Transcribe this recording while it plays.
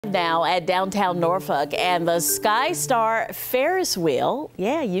Now at downtown Norfolk, and the SkyStar Ferris wheel,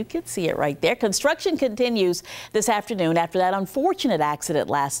 yeah, you can see it right there. Construction continues this afternoon after that unfortunate accident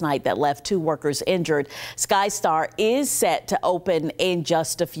last night that left 2 workers injured. SkyStar is set to open in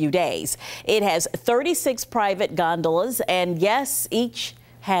just a few days. It has 36 private gondolas, and yes, each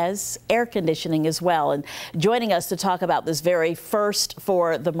has air conditioning as well. And joining us to talk about this very first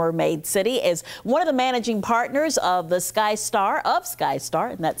for the Mermaid City is one of the managing partners of the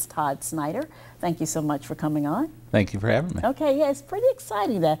SkyStar, and that's Todd Snyder. Thank you so much for coming on. Thank you for having me. Okay, yeah, it's pretty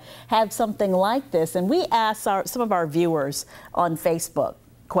exciting to have something like this. And we asked some of our viewers on Facebook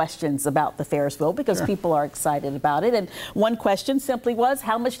questions about the Ferris wheel because people are excited about it. And one question simply was,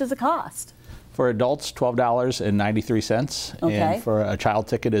 how much does it cost? For adults, $12.93, okay. And for a child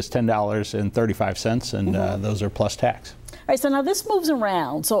ticket is $10.35, and those are plus tax. All right, so now this moves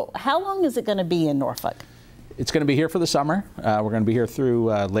around. So how long is it going to be in Norfolk? It's going to be here for the summer. We're going to be here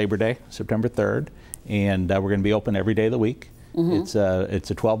through Labor Day, September 3rd, and we're going to be open every day of the week. It's a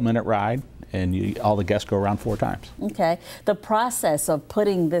 12-minute ride, and all the guests go around 4 times. Okay. The process of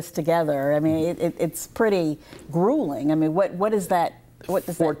putting this together, I mean, it's pretty grueling. I mean, what is that?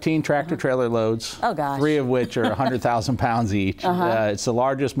 14 tractor trailer loads, oh, gosh. 3 of which are 100,000 pounds each. It's the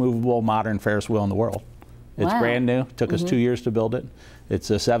largest movable modern Ferris wheel in the world. It's brand new. Took us 2 years to build it.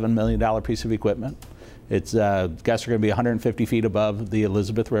 It's a $7 million piece of equipment. It's guests are going to be 150 feet above the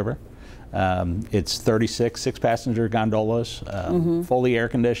Elizabeth River. It's 36 6-passenger gondolas, fully air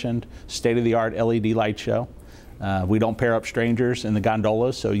conditioned, state-of-the-art LED light show. We don't pair up strangers in the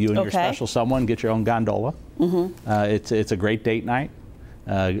gondolas, so you and your special someone get your own gondola. It's a great date night.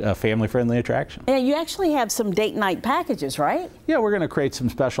 A family-friendly attraction. Yeah, you actually have some date night packages, right? Yeah, we're going to create some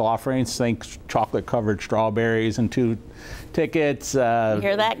special offerings. Think chocolate-covered strawberries and 2 tickets. You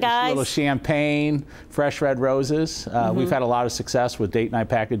hear that, guys? A little champagne, fresh red roses. We've had a lot of success with date night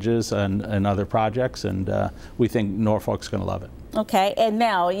packages and other projects, and we think Norfolk's going to love it. Okay, and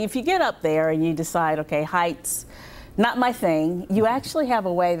now if you get up there and you decide, okay, heights, not my thing, you actually have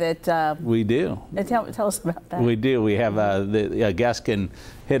a way that... we do. Tell us about that. We do. We have the guest can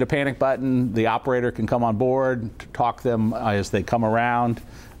hit a panic button, the operator can come on board, talk them as they come around,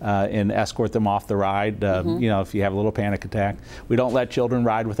 and escort them off the ride, you know, if you have a little panic attack. We don't let children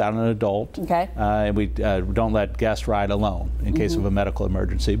ride without an adult. Okay. And we don't let guests ride alone in case of a medical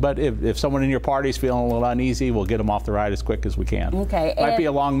emergency. But if someone in your party is feeling a little uneasy, we'll get them off the ride as quick as we can. Okay. Might be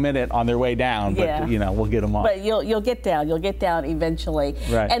a long minute on their way down, but you know, we'll get them off. But you'll get down. You'll get down eventually.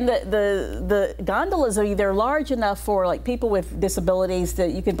 Right. And the gondolas are either large enough for like people with disabilities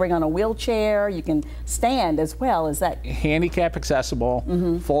that you can bring on a wheelchair, you can stand as well. Is that handicap accessible?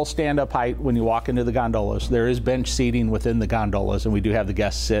 Full stand-up height when you walk into the gondolas. There is bench seating within the gondolas, and we do have the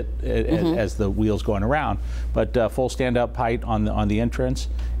guests sit as the wheel's going around. But full stand-up height on the entrance,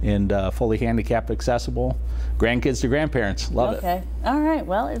 and fully handicap accessible. Grandkids to grandparents, love it. Okay, all right.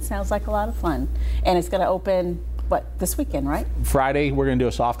 Well, it sounds like a lot of fun, and it's going to open what, this weekend, right? Friday, we're going to do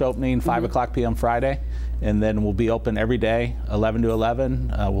a soft opening, 5 p.m. Friday, and then we'll be open every day, 11 to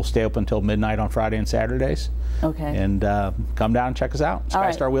 11. We'll stay open until midnight on Friday and Saturdays. Okay. And come down and check us out,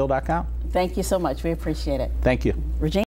 skystarwheel.com. Thank you so much. We appreciate it. Thank you. Regina.